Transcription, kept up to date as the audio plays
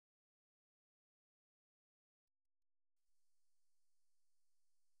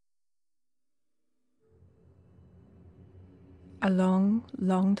A long,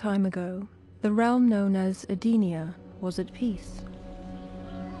 long time ago, the realm known as Edenia was at peace.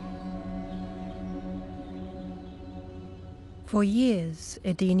 For years,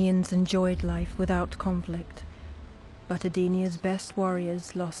 Edenians enjoyed life without conflict. But Edenia's best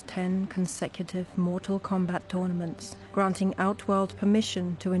warriors lost 10 consecutive Mortal Kombat tournaments, granting Outworld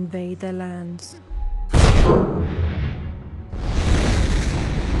permission to invade their lands.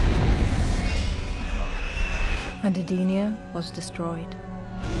 And Edenia was destroyed.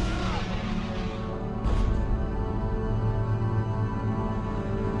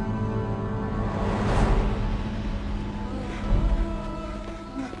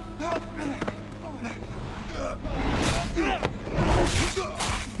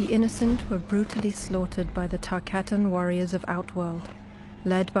 The innocent were brutally slaughtered by the Tarkatan warriors of Outworld,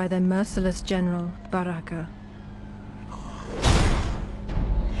 led by their merciless general, Baraka.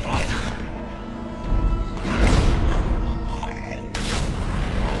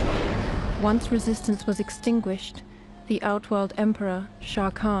 Once resistance was extinguished, the Outworld Emperor,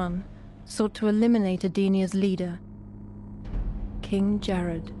 Shah Khan, sought to eliminate Edenia's leader, King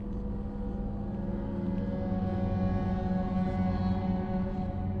Jared.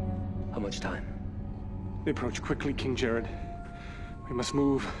 How much time? They approach quickly, King Jared. We must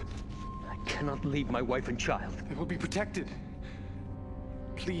move. I cannot leave my wife and child. They will be protected.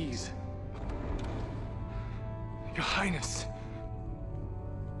 Please. Your Highness.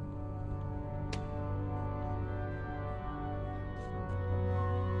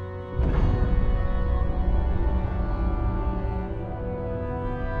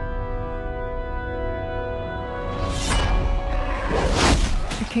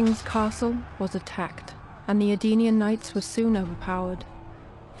 The king's castle was attacked, and the Edenian knights were soon overpowered,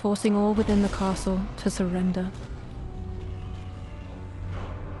 forcing all within the castle to surrender.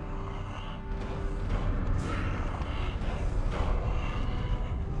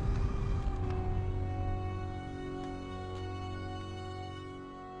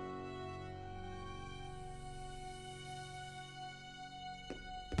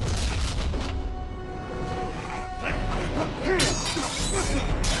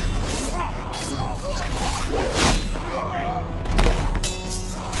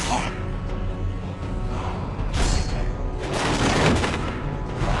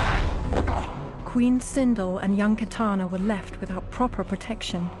 Queen Sindel and young Kitana were left without proper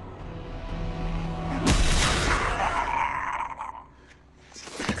protection.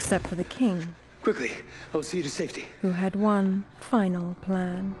 Except for the king. Quickly, I will see you to safety. Who had one final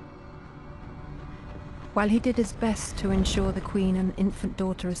plan. While he did his best to ensure the queen and infant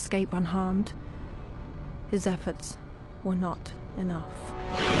daughter escape unharmed, his efforts were not enough.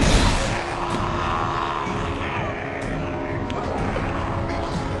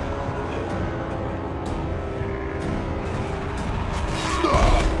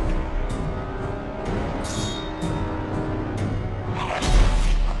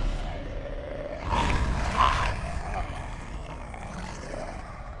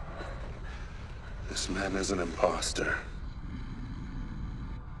 This man is an imposter.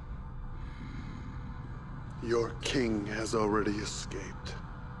 Your king has already escaped.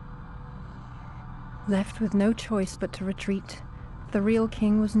 Left with no choice but to retreat, the real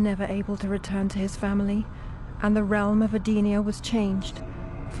king was never able to return to his family, and the realm of Edenia was changed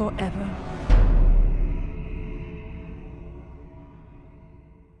forever.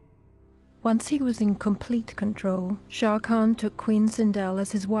 Once he was in complete control, Shah Khan took Queen Sindel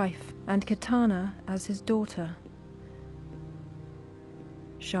as his wife and Kitana as his daughter.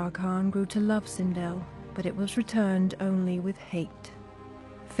 Shah Khan grew to love Sindel, but it was returned only with hate.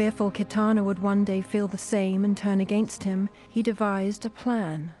 Fearful Kitana would one day feel the same and turn against him, he devised a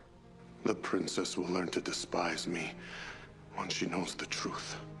plan. The princess will learn to despise me once she knows the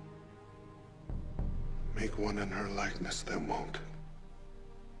truth. Make one in her likeness that won't.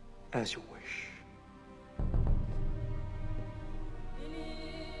 As you wish.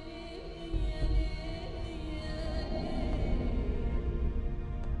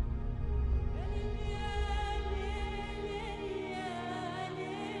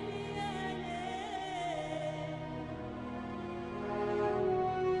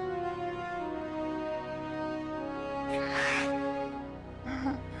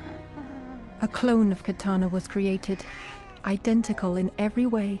 A clone of Kitana was created, identical in every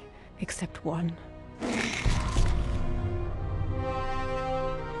way except one.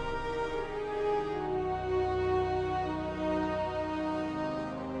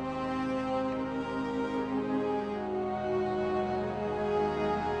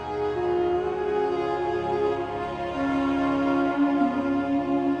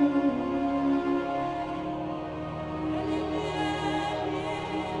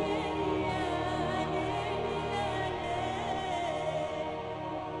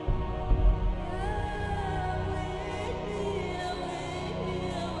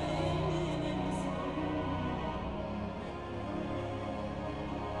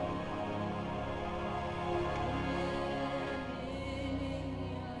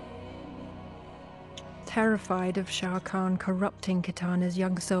 Terrified of Shah Khan corrupting Kitana's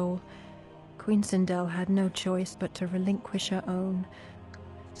young soul, Queen Sindel had no choice but to relinquish her own,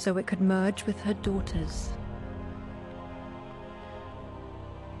 so it could merge with her daughter's.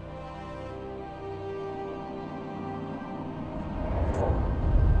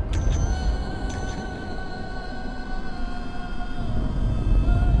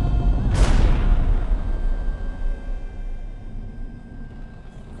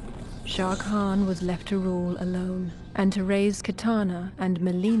 Shah Khan was left to rule alone, and to raise Kitana and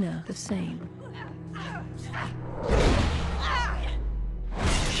Mileena the same.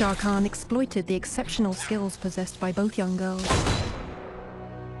 Shah Khan exploited the exceptional skills possessed by both young girls,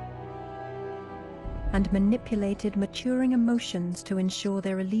 and manipulated maturing emotions to ensure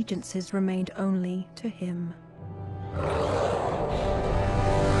their allegiances remained only to him.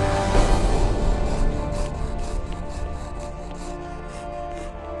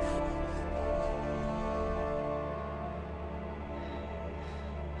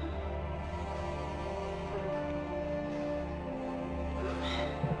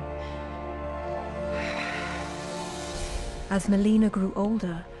 As Mileena grew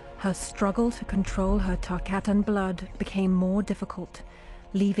older, her struggle to control her Tarkatan blood became more difficult,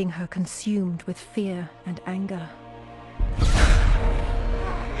 leaving her consumed with fear and anger.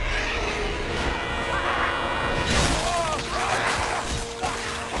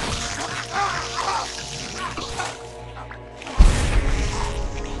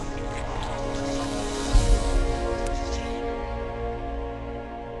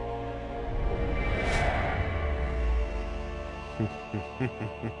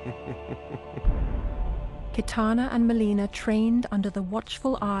 Kitana and Mileena trained under the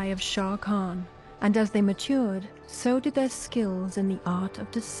watchful eye of Shah Khan, and as they matured, so did their skills in the art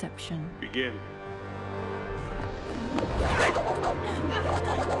of deception. Begin.